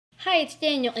Hi, it's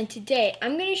Daniel, and today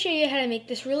I'm going to show you how to make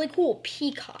this really cool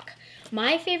peacock.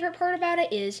 My favorite part about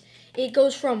it is it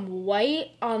goes from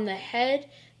white on the head,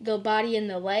 the body, and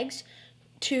the legs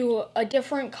to a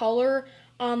different color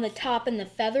on the top and the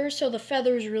feathers, so the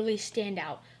feathers really stand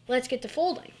out. Let's get to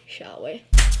folding, shall we?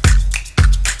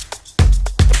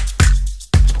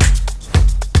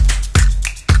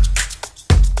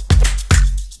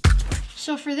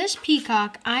 So for this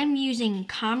peacock, I'm using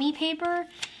kami paper,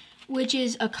 which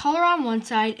is a color on one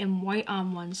side and white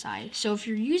on one side. So if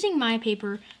you're using my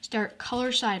paper, start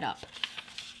color side up.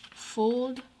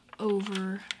 Fold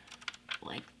over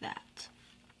like that.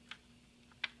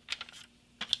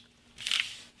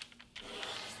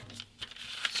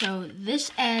 So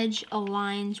this edge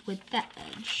aligns with that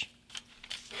edge.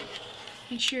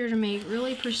 Make sure to make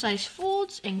really precise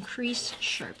folds and crease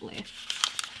sharply.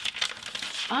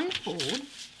 Unfold,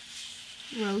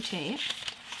 rotate,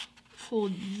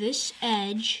 fold this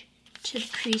edge to the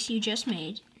crease you just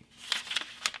made,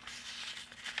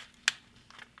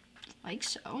 like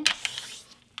so.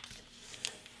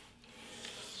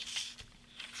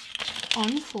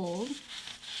 Unfold,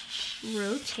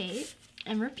 rotate,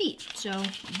 and repeat. So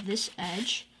this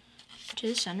edge to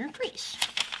the center crease.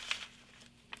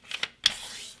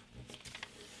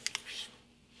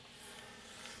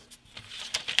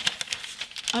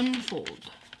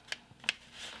 Unfold.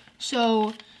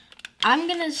 So I'm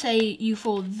gonna say you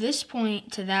fold this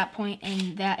point to that point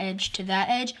and that edge to that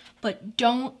edge, but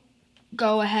don't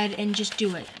go ahead and just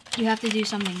do it. You have to do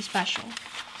something special.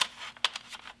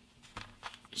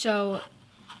 So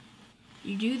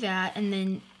you do that, and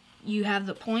then you have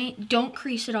the point. Don't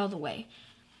crease it all the way.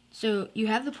 So you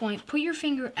have the point, put your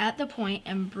finger at the point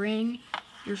and bring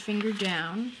your finger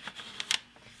down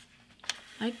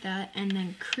like that, and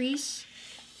then crease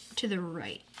to the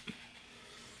right.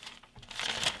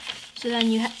 So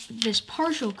then you have this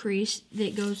partial crease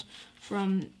that goes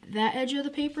from that edge of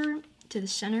the paper to the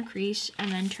center crease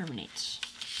and then terminates.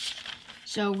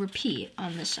 So repeat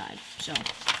on this side. So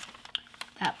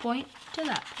that point to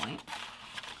that point.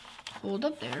 Fold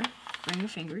up there, bring your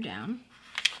finger down.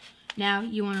 Now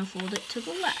you want to fold it to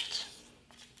the left.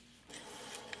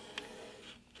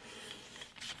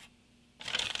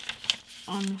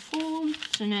 Unfold,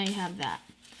 so now you have that.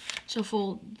 So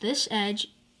fold this edge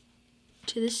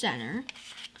to the center.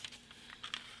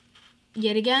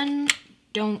 Yet again,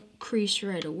 don't crease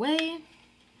right away.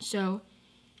 So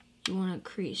you want to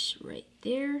crease right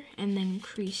there and then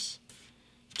crease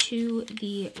to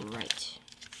the right.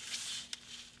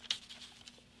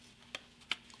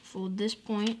 Fold this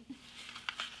point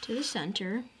to the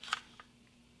center.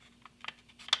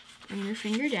 Bring your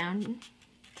finger down,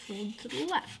 fold to the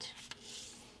left.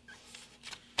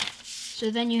 So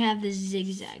then you have this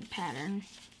zigzag pattern.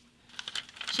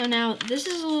 So now this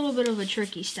is a little bit of a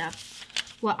tricky step.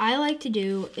 What I like to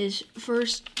do is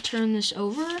first turn this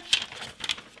over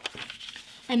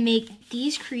and make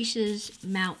these creases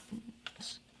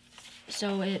mountains.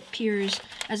 So it appears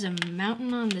as a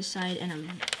mountain on this side and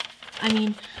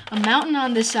a mountain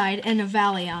on this side and a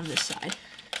valley on this side.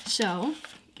 So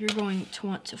you're going to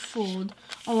want to fold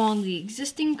along the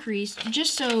existing crease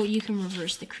just so you can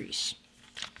reverse the crease.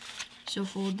 So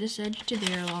fold this edge to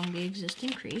there along the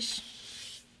existing crease.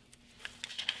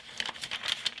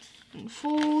 And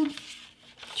fold,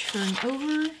 turn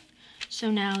over. So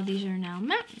now these are now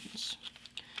mountains.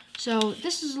 So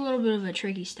this is a little bit of a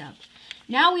tricky step.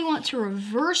 Now we want to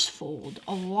reverse fold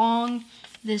along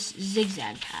this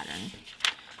zigzag pattern.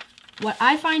 What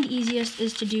I find easiest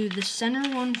is to do the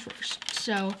center one first.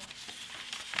 So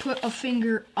put a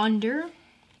finger under,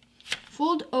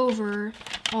 fold over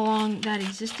along that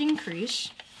existing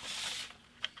crease.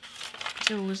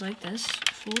 So it was like this,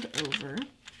 fold over.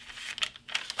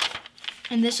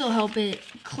 And this will help it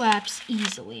collapse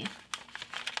easily.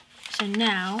 So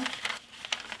now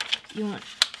you want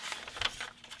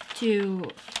to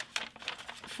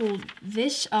fold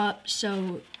this up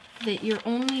so that you're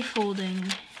only folding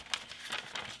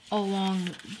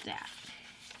along that.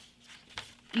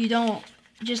 You don't,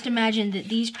 just imagine that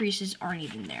these creases aren't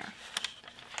even there.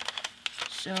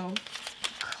 So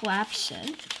collapse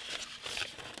it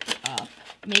up.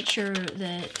 Make sure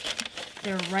that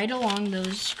they're right along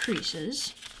those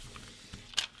creases.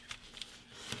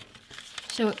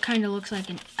 So it kind of looks like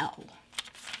an L.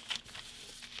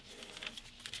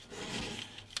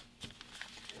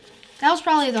 That was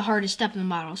probably the hardest step in the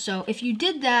model. So if you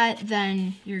did that,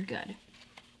 then you're good.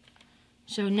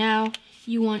 So now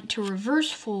you want to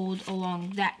reverse fold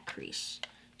along that crease.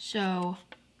 So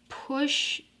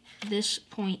push this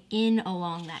point in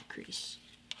along that crease.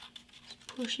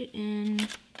 Push it in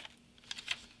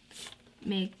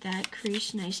make that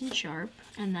crease nice and sharp,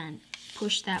 and then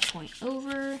push that point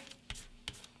over,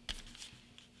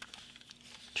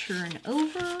 turn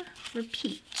over,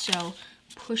 repeat. So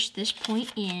push this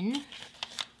point in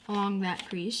along that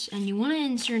crease, and you want to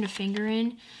insert a finger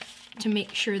in to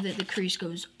make sure that the crease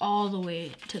goes all the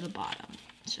way to the bottom.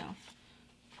 So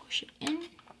push it in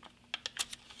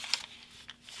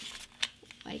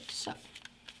like so.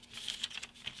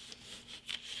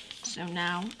 So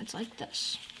now it's like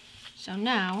this. So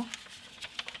now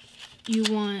you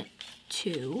want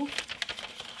to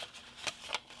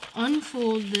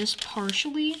unfold this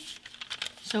partially.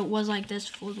 So it was like this,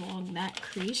 fold along that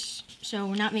crease. So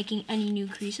we're not making any new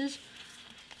creases.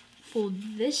 Fold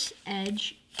this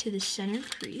edge to the center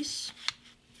crease.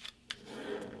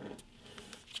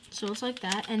 So it's like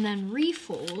that, and then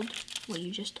refold what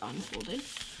you just unfolded.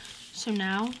 So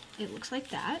now it looks like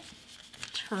that.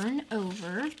 Turn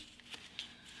over,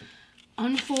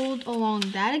 unfold along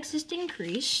that existing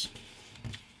crease,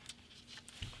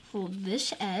 fold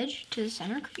this edge to the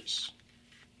center crease,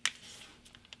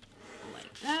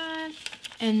 like that,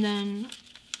 and then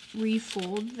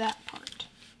refold that part.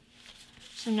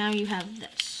 So now you have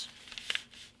this.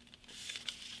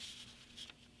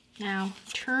 Now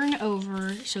turn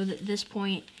over so that this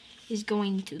point is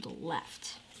going to the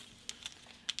left.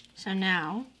 So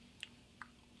now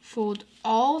fold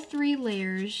all 3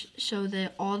 layers so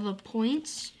that all the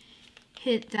points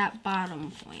hit that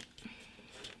bottom point.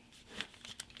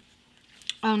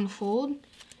 Unfold.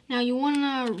 Now you want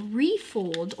to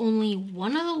refold only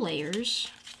one of the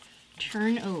layers,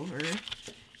 turn over,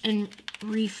 and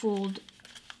refold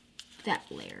that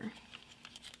layer.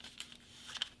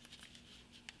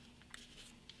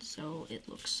 So it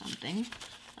looks something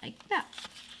like that.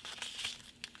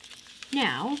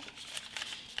 Now,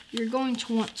 you're going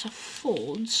to want to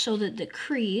fold so that the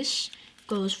crease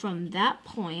goes from that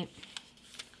point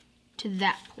to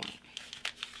that point.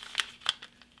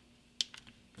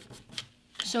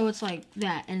 So it's like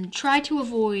that, and try to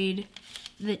avoid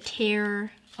the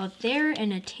tear up there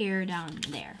and a tear down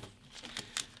there.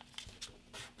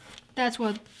 That's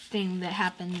one thing that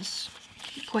happens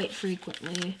quite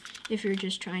frequently if you're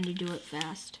just trying to do it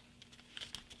fast.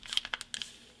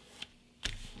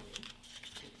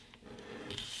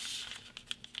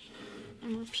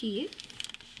 And repeat.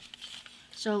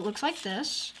 So it looks like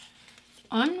this.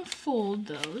 Unfold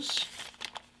those.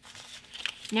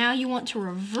 Now you want to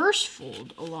reverse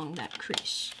fold along that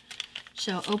crease.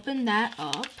 So open that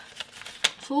up,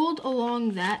 fold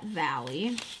along that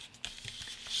valley,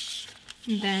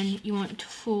 and then you want to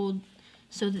fold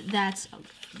so that that's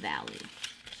a valley,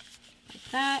 like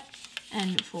that,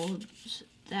 and fold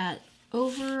that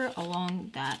over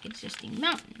along that existing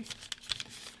mountain.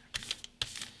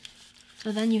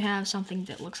 So then you have something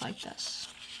that looks like this.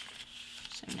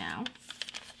 So now,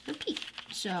 repeat.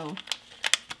 So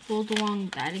fold along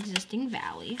that existing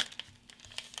valley,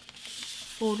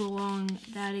 fold along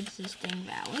that existing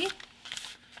valley,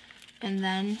 and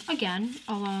then again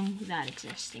along that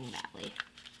existing valley.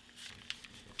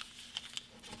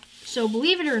 So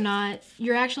believe it or not,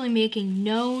 you're actually making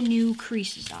no new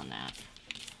creases on that.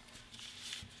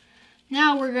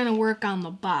 Now we're going to work on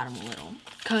the bottom a little,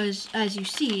 because as you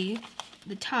see,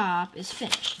 the top is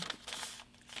finished.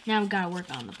 Now we've got to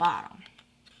work on the bottom.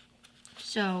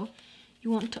 So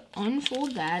you want to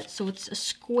unfold that so it's a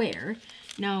square.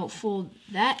 Now fold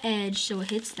that edge so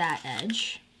it hits that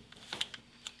edge.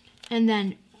 And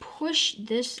then push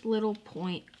this little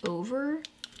point over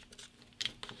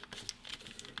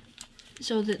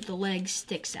so that the leg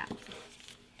sticks out.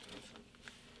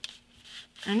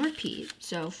 And repeat.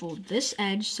 So fold this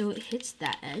edge so it hits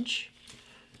that edge.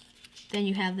 Then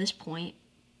you have this point.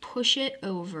 Push it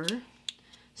over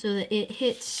so that it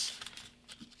hits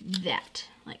that,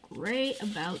 like right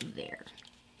about there.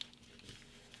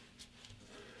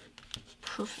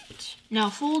 Perfect. Now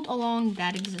fold along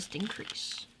that existing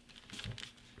crease.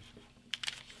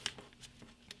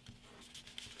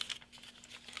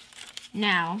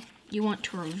 Now you want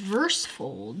to reverse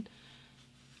fold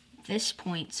this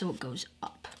point so it goes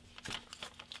up.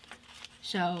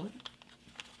 So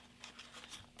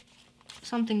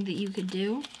something that you could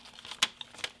do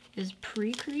is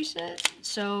pre-crease it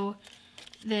so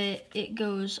that it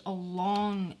goes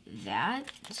along that.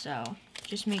 So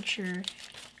just make sure it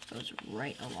goes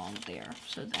right along there.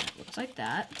 So then it looks like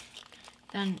that.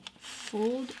 Then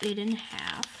fold it in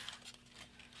half.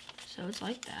 So it's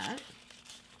like that.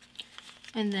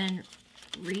 And then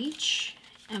reach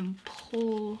and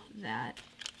pull that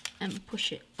and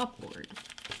push it upward.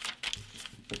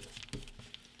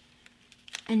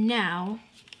 And now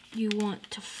you want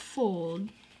to fold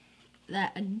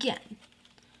that again,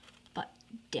 but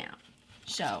down.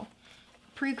 So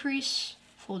pre-crease,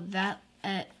 fold that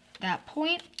at that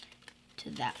point to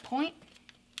that point.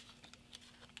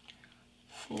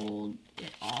 Fold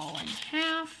it all in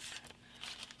half.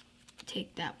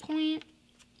 Take that point,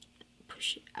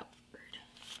 push it outward.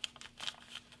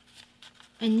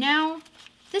 And now,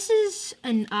 this is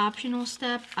an optional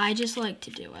step. I just like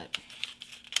to do it.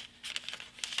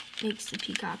 Makes the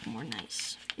peacock more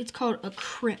nice. It's called a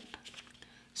crimp.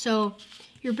 So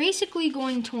you're basically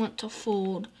going to want to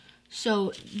fold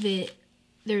so that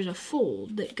there's a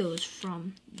fold that goes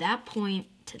from that point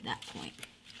to that point.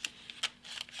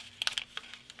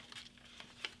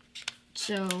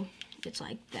 So it's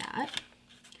like that.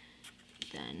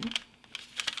 Then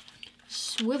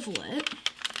swivel it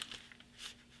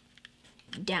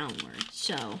downward.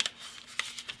 So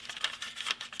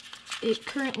it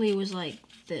currently was like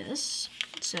this.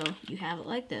 So you have it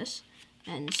like this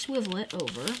and swivel it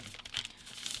over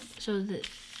so that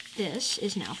this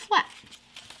is now flat.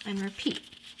 And repeat.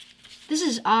 This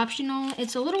is optional.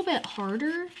 It's a little bit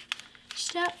harder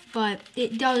step, but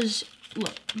it does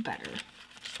look better,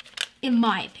 in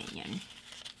my opinion.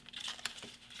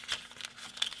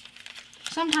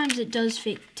 Sometimes it does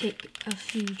take a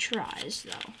few tries,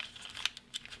 though.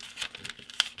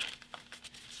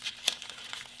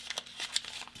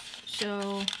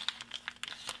 So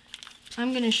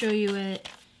I'm going to show you it.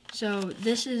 So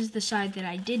this is the side that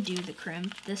I did do the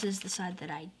crimp. This is the side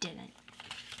that I didn't.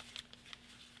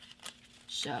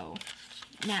 So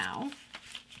now,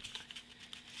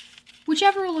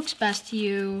 whichever looks best to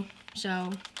you,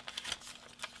 so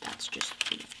that's just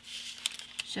you.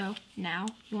 So now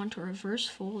you want to reverse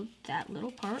fold that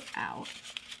little part out.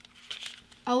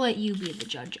 I'll let you be the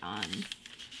judge on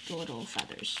the little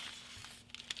feathers.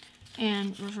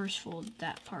 And reverse fold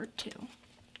that part too.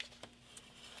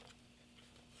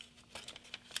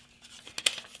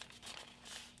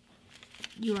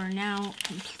 You are now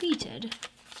completed.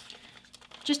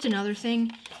 Just another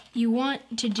thing, you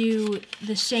want to do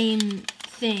the same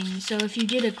thing. So if you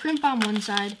did a crimp on one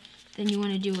side, then you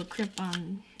want to do a crimp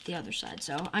on the other side.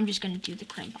 So I'm just going to do the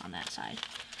crimp on that side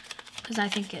because I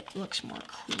think it looks more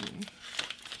clean.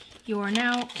 You are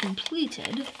now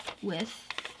completed with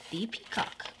the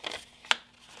peacock.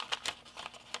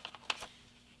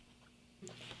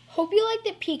 Hope you like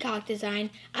the peacock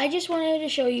design. I just wanted to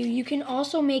show you, you can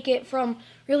also make it from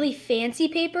really fancy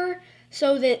paper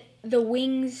so that the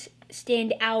wings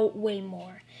stand out way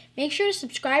more. Make sure to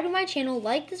subscribe to my channel,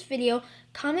 like this video,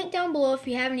 comment down below if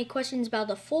you have any questions about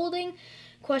the folding,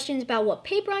 questions about what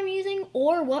paper I'm using,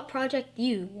 or what project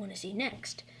you want to see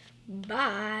next.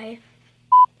 Bye.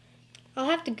 I'll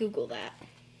have to Google that.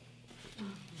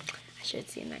 I should have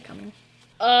seen that coming.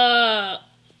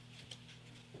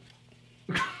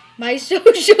 My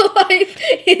social life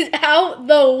is out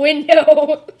the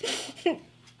window.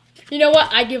 You know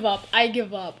what? I give up. I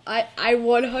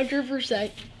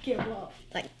 100% give up.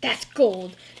 Like, that's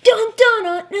gold. Dun dun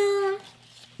dun dun.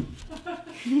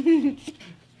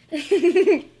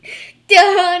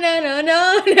 Dun dun dun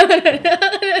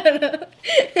dun dun.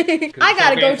 I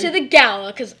gotta go to the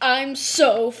gala because I'm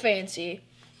so fancy.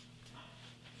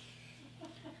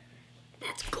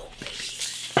 That's gold.